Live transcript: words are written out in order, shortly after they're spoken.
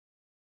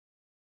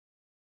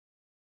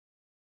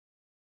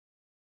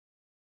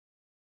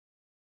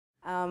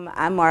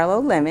I'm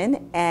Marlo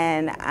Lemon,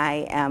 and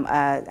I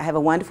have a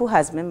wonderful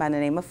husband by the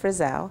name of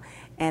Frizzell,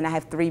 and I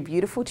have three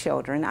beautiful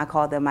children. I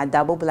call them my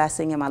double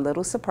blessing and my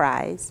little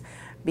surprise,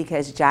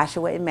 because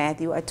Joshua and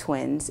Matthew are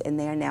twins, and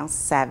they are now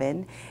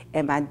 7,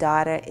 and my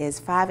daughter is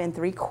 5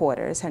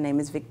 3/4. Her name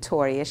is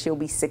Victoria. She'll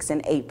be 6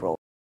 in April.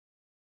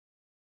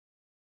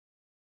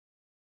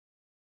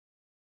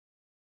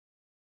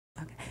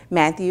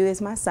 Matthew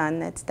is my son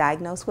that's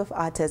diagnosed with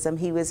autism.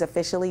 He was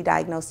officially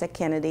diagnosed at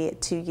Kennedy at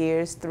 2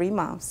 years, 3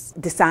 months.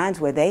 The signs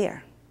were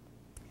there.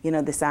 You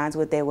know, the signs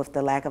were there with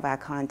the lack of eye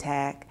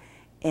contact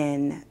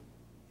and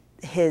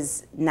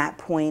his not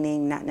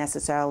pointing, not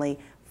necessarily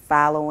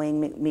following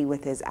me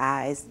with his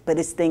eyes, but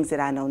it's things that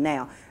I know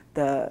now.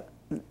 The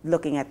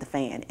looking at the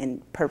fan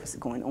and purpose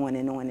going on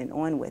and on and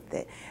on with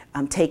it.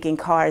 Taking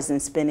cars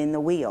and spinning the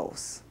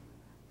wheels.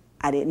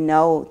 I didn't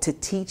know to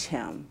teach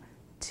him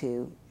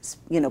to,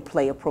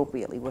 play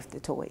appropriately with the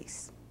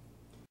toys.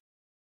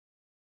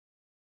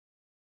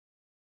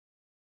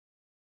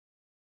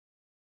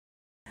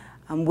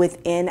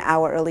 Within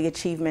our early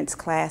achievements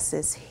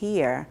classes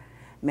here,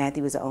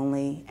 Matthew was the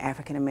only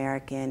African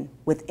American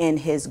within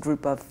his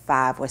group of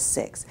 5 or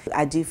 6.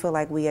 I do feel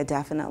like we are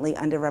definitely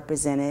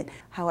underrepresented.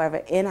 However,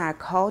 in our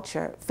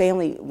culture,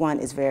 family, one,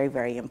 is very,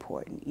 very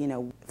important. You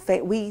know,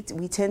 we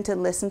tend to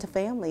listen to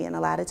family, and a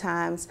lot of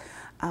times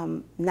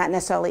not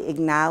necessarily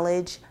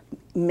acknowledge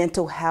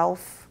mental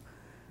health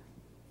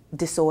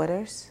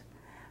disorders.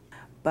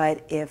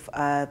 But if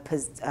a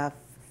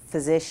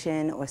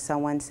physician or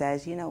someone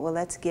says, well,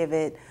 let's give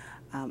it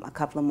a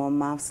couple of more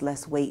months,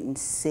 let's wait and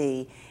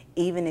see.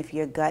 Even if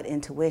your gut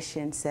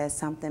intuition says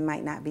something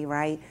might not be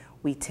right,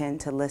 we tend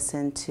to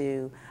listen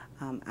to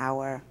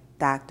our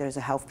doctors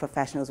or health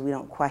professionals. We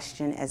don't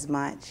question as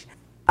much.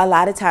 A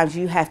lot of times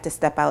you have to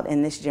step out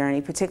in this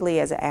journey, particularly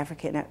as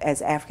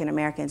African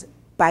Americans,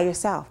 by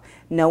yourself.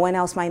 No one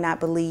else might not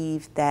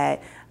believe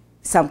that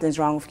something's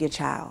wrong with your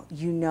child.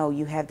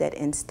 You have that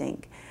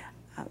instinct.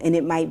 And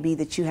it might be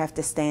that you have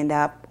to stand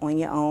up on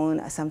your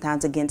own,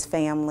 sometimes against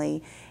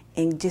family,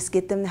 and just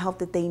get them the help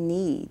that they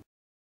need.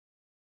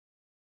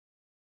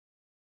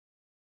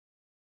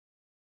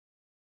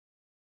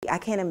 I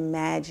can't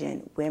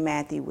imagine where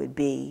Matthew would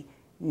be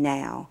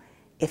now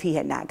if he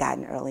had not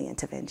gotten early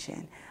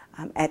intervention.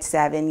 At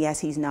 7, yes,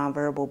 he's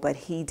nonverbal, but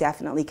he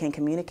definitely can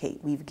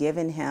communicate. We've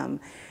given him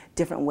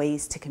different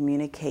ways to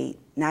communicate,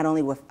 not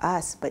only with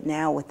us, but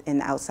now within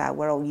the outside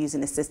world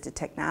using assistive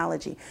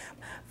technology.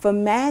 For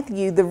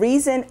Matthew, the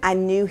reason I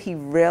knew he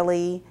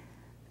really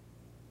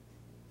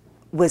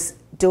was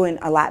doing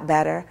a lot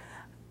better,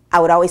 I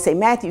would always say,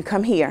 Matthew,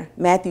 come here.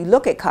 Matthew,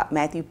 look at cup.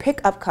 Matthew,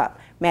 pick up cup.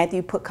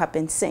 Matthew, put cup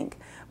in sink.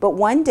 But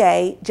one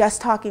day,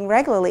 just talking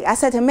regularly, I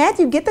said to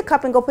Matthew, get the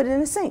cup and go put it in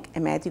the sink.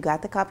 And Matthew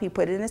got the cup, he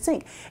put it in the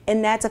sink.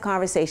 And that's a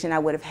conversation I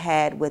would have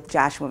had with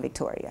Joshua and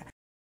Victoria.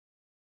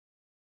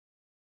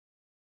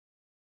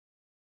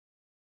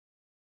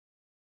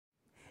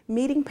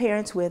 Meeting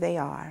parents where they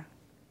are,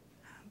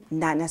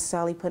 not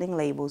necessarily putting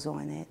labels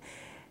on it,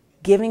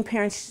 giving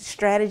parents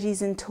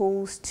strategies and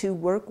tools to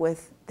work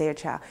with their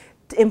child.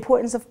 The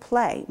importance of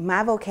play.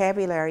 My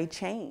vocabulary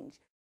changed.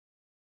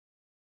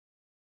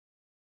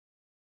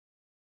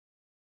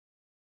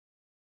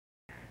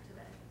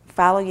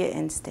 Follow your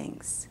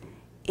instincts.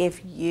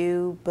 If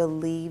you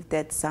believe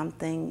that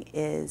something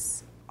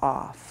is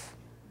off,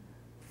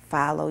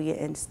 follow your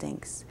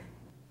instincts.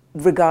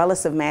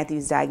 Regardless of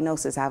Matthew's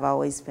diagnosis, I've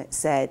always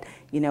said,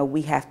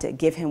 we have to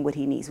give him what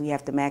he needs. We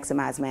have to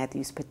maximize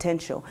Matthew's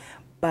potential.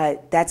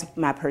 But that's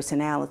my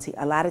personality.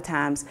 A lot of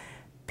times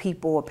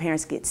people or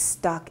parents get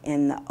stuck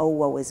in the, oh,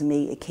 woe is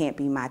me, it can't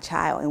be my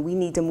child, and we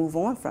need to move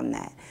on from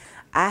that.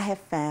 I have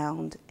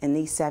found in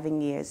these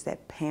 7 years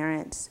that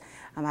parents,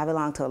 I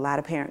belong to a lot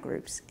of parent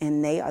groups,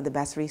 and they are the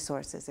best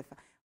resources.